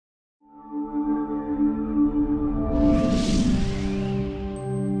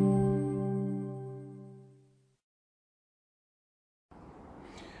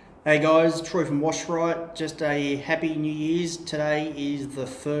Hey guys, Troy from Washright. Just a happy New Year's. Today is the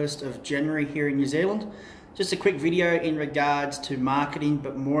 1st of January here in New Zealand. Just a quick video in regards to marketing,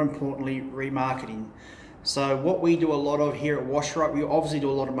 but more importantly, remarketing. So what we do a lot of here at Washright, we obviously do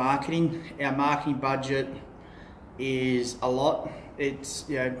a lot of marketing. Our marketing budget is a lot. It's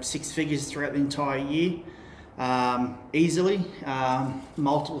six figures throughout the entire year, easily,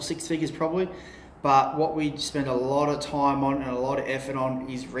 multiple six figures probably. But what we spend a lot of time on and a lot of effort on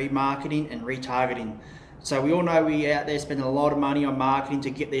is remarketing and retargeting. So we all know we out there spending a lot of money on marketing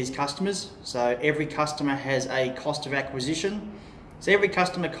to get these customers. So every customer has a cost of acquisition. So every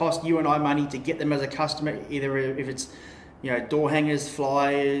customer costs you and I money to get them as a customer, either if it's door hangers,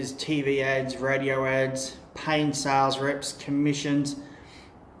 flyers, TV ads, radio ads, paying sales reps, commissions.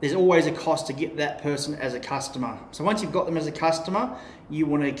 There's always a cost to get that person as a customer. So once you've got them as a customer, you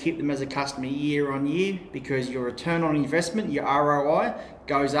want to keep them as a customer year on year, because your return on investment, your ROI,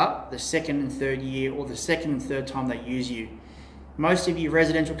 goes up the second and third year, or the second and third time they use you. Most of your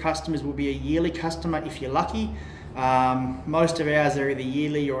residential customers will be a yearly customer if you're lucky. Most of ours are either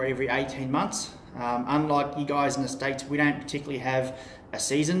yearly or every 18 months. Unlike you guys in the States, we don't particularly have a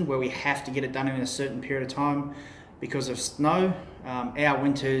season where we have to get it done in a certain period of time because of snow. Our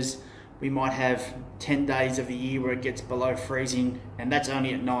winters, we might have 10 days of the year where it gets below freezing, and that's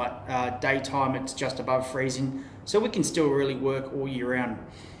only at night. Daytime, it's just above freezing, so we can still really work all year round.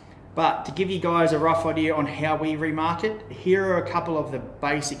 But to give you guys a rough idea on how we remarket, here are a couple of the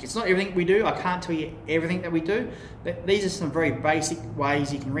basic. It's not everything we do. I can't tell you everything that we do, but these are some very basic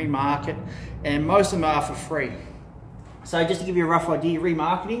ways you can remarket, and most of them are for free. So just to give you a rough idea,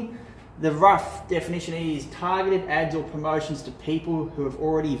 remarketing, the rough definition is targeted ads or promotions to people who have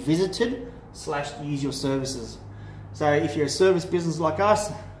already visited / used your services. So if you're a service business like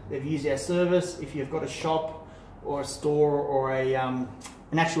us, they've used our service. If you've got a shop or a store or a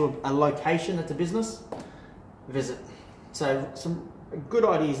location that's a business, visit. So some good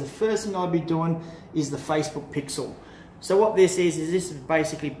ideas. The first thing I'd be doing is the Facebook pixel. So what this is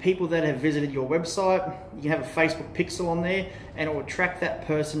basically people that have visited your website. You can have a Facebook pixel on there, and it will track that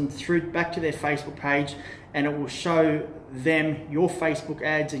person through back to their Facebook page, and it will show them your Facebook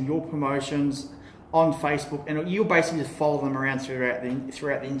ads and your promotions on Facebook, and you'll basically just follow them around throughout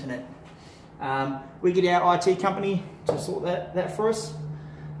the internet. We get our IT company to sort that for us.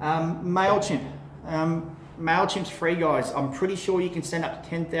 MailChimp. MailChimp's free, guys. I'm pretty sure you can send up to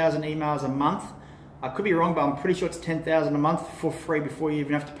 10,000 emails a month. I could be wrong, but I'm pretty sure it's 10,000 a month for free before you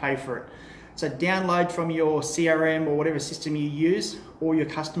even have to pay for it. So download from your CRM or whatever system you use, all your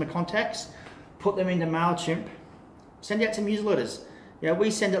customer contacts, put them into MailChimp, send out some newsletters.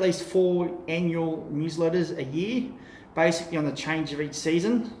 We send at least 4 annual newsletters a year, basically on the change of each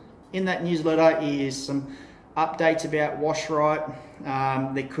season. In that newsletter is some updates about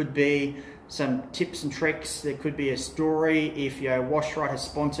Washright. There could be some tips and tricks. There could be a story. If Washright has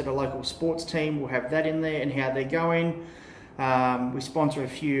sponsored a local sports team, we'll have that in there and how they're going. We sponsor a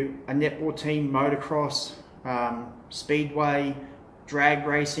netball team, motocross, speedway, drag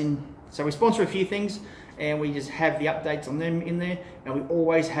racing. So we sponsor a few things, and we just have the updates on them in there, and we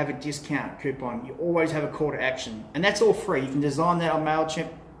always have a discount coupon. You always have a call to action, and that's all free. You can design that on MailChimp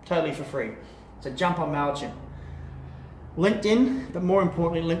totally for free. So jump on MailChimp. LinkedIn, but more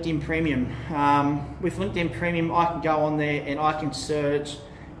importantly, LinkedIn Premium. With LinkedIn Premium, I can go on there and I can search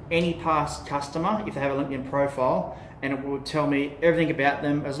any past customer if they have a LinkedIn profile, and it will tell me everything about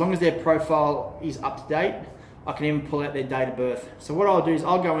them. As long as their profile is up to date, I can even pull out their date of birth. So what I'll do is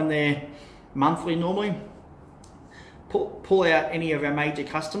I'll go in there monthly normally, pull out any of our major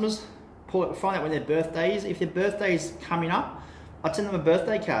customers, find out when their birthday is. If their birthday is coming up, I'd send them a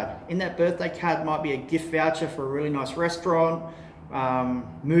birthday card. In that birthday card might be a gift voucher for a really nice restaurant,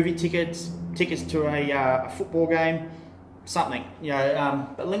 movie tickets to a football game, something.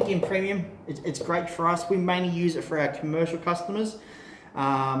 But LinkedIn Premium, it's great for us. We mainly use it for our commercial customers,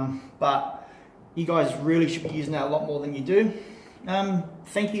 but you guys really should be using that a lot more than you do.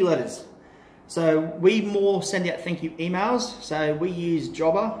 Thank you letters. So we more send out thank you emails. So we use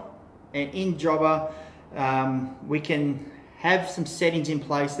Jobber, and in Jobber we can have some settings in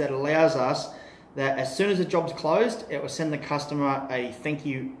place that allows us that as soon as the job's closed, it will send the customer a thank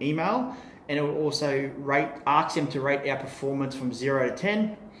you email, and it will also ask them to rate our performance from 0 to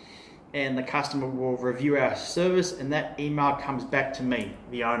 10, and the customer will review our service, and that email comes back to me,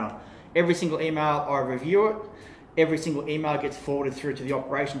 the owner. Every single email, I review it. Every single email gets forwarded through to the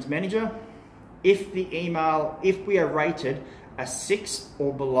operations manager. If we are rated a 6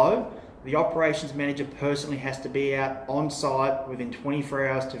 or below, the operations manager personally has to be out on site within 24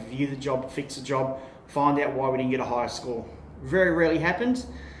 hours to view the job, fix the job, find out why we didn't get a higher score. Very rarely happens.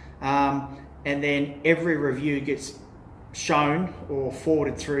 and then every review gets shown or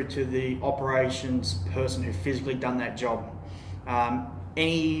forwarded through to the operations person who physically done that job.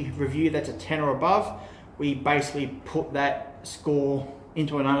 Any review that's a 10 or above, we basically put that score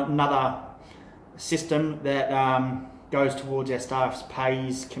into another system that goes towards our staff's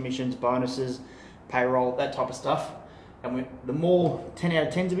pays, commissions, bonuses, payroll, that type of stuff. And the more 10 out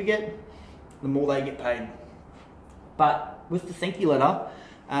of 10s we get, the more they get paid. But with the thank you letter,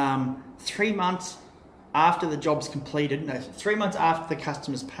 3 months after the job's completed, no, 3 months after the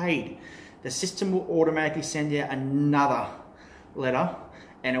customer's paid, the system will automatically send you another letter,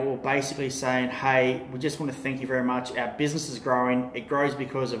 and it will basically say, hey, we just want to thank you very much. Our business is growing. It grows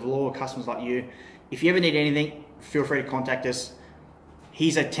because of loyal customers like you. If you ever need anything, feel free to contact us.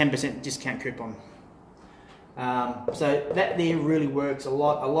 Here's a 10% discount coupon. So that there really works a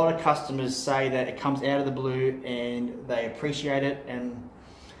lot. A lot of customers say that it comes out of the blue and they appreciate it, and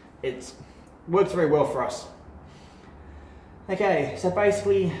it works very well for us. Okay, so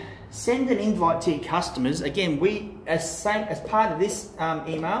basically send an invite to your customers. Again, we, as part of this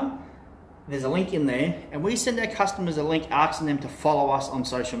email, there's a link in there, and we send our customers a link asking them to follow us on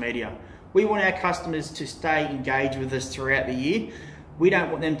social media. We want our customers to stay engaged with us throughout the year. We don't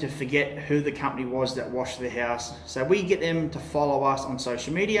want them to forget who the company was that washed their house. So we get them to follow us on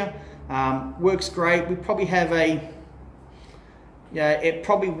social media. Works great. We probably have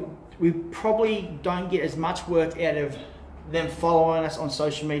we probably don't get as much work out of them following us on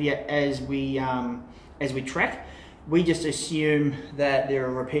social media as we track. We just assume that they're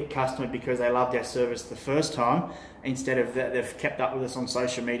a repeat customer because they loved our service the first time, instead of that they've kept up with us on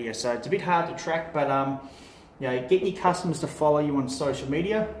social media. So it's a bit hard to track, but get your customers to follow you on social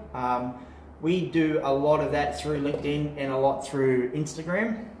media. We do a lot of that through LinkedIn and a lot through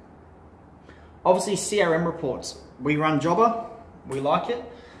Instagram. Obviously, CRM reports. We run Jobber. We like it.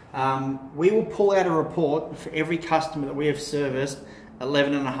 We will pull out a report for every customer that we have serviced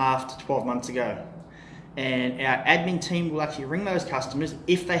 11.5 to 12 months ago. And our admin team will actually ring those customers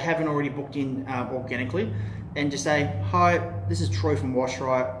if they haven't already booked in organically, and just say, hi, this is Troy from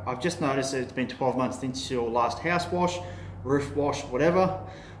WashRite. I've just noticed that it's been 12 months since your last house wash, roof wash, whatever.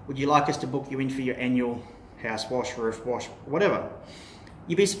 Would you like us to book you in for your annual house wash, roof wash, whatever?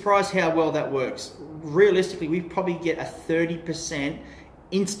 You'd be surprised how well that works. Realistically, we probably get a 30%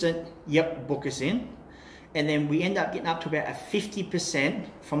 instant, yep, book us in. And then we end up getting up to about a 50%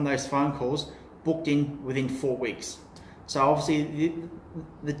 from those phone calls booked in within 4 weeks. So obviously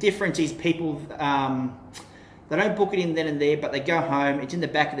the difference is people, they don't book it in then and there, but they go home, it's in the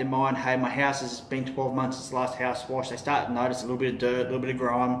back of their mind, hey, my house has been 12 months since the last house wash. They start to notice a little bit of dirt, a little bit of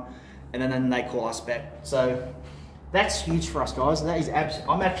grime, and then they call us back. So that's huge for us, guys. That is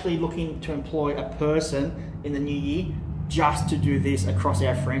I'm actually looking to employ a person in the new year just to do this across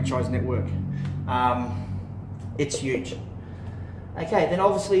our franchise network. It's huge. Okay, then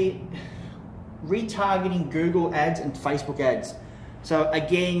obviously retargeting Google ads and Facebook ads. So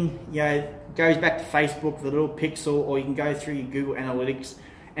again, goes back to Facebook, the little pixel, or you can go through your Google Analytics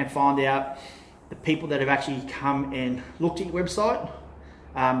and find out the people that have actually come and looked at your website,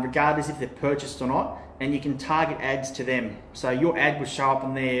 regardless if they've purchased or not, and you can target ads to them. So your ad will show up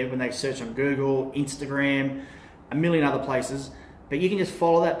on there when they search on Google, Instagram, a million other places, but you can just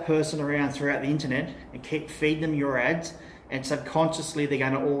follow that person around throughout the internet and keep feeding them your ads, and subconsciously they're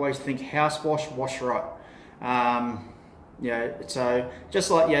going to always think house wash, WashRite. So just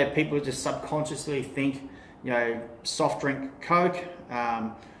like people just subconsciously think soft drink Coke,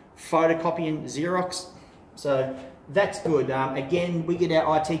 photocopying Xerox. So that's good. Again, we get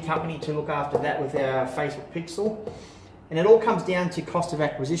our IT company to look after that with our Facebook Pixel, and it all comes down to cost of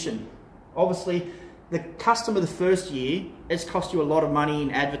acquisition. Obviously, the customer the first year, it's cost you a lot of money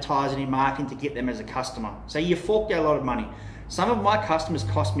in advertising and marketing to get them as a customer. So you forked out a lot of money. Some of my customers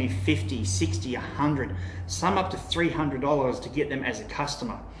cost me $50, $60, $100, some up to $300 to get them as a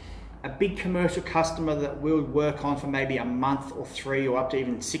customer. A big commercial customer that we'll work on for maybe a month or 3 or up to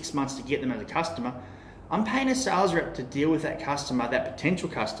even 6 months to get them as a customer, I'm paying a sales rep to deal with that customer, that potential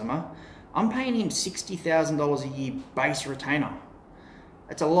customer. I'm paying him $60,000 a year base retainer.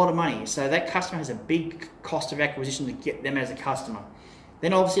 That's a lot of money. So that customer has a big cost of acquisition to get them as a customer.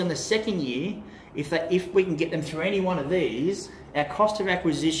 Then obviously on the second year, if we can get them through any one of these, our cost of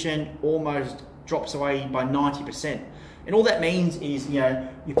acquisition almost drops away by 90%. And all that means is, your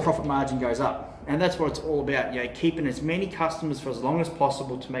profit margin goes up. And that's what it's all about, keeping as many customers for as long as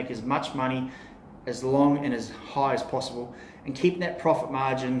possible to make as much money as long and as high as possible. And keeping that profit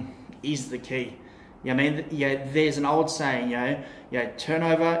margin is the key. There's an old saying,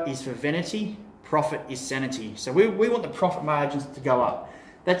 turnover is for vanity, profit is sanity. So we want the profit margins to go up.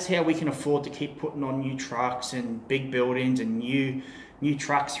 That's how we can afford to keep putting on new trucks and big buildings and new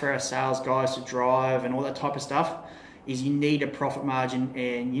trucks for our sales guys to drive and all that type of stuff. Is you need a profit margin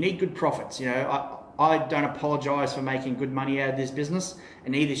and you need good profits. You know, I don't apologize for making good money out of this business,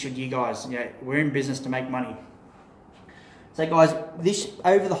 and neither should you guys. You know, we're in business to make money. So guys,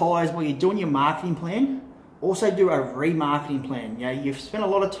 over the holidays, while you're doing your marketing plan, also do a remarketing plan. You know, you've spent a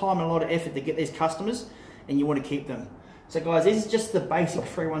lot of time and a lot of effort to get these customers, and you want to keep them. So guys, these are just the basic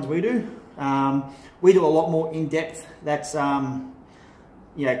free ones we do. We do a lot more in depth. That's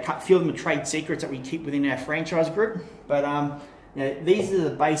you know, a few of them are trade secrets that we keep within our franchise group. But you know, these are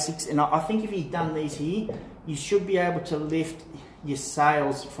the basics, and I think if you've done these here, you should be able to lift your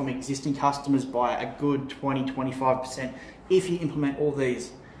sales from existing customers by a good 20-25% if you implement all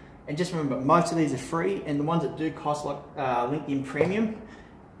these. And just remember, most of these are free, and the ones that do cost, like LinkedIn Premium,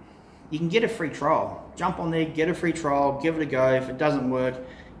 you can get a free trial. Jump on there, get a free trial, give it a go. If it doesn't work,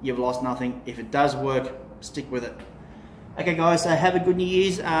 you've lost nothing. If it does work, stick with it. Okay guys, so have a good New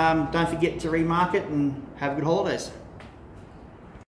Year's. Don't forget to remarket and have good holidays.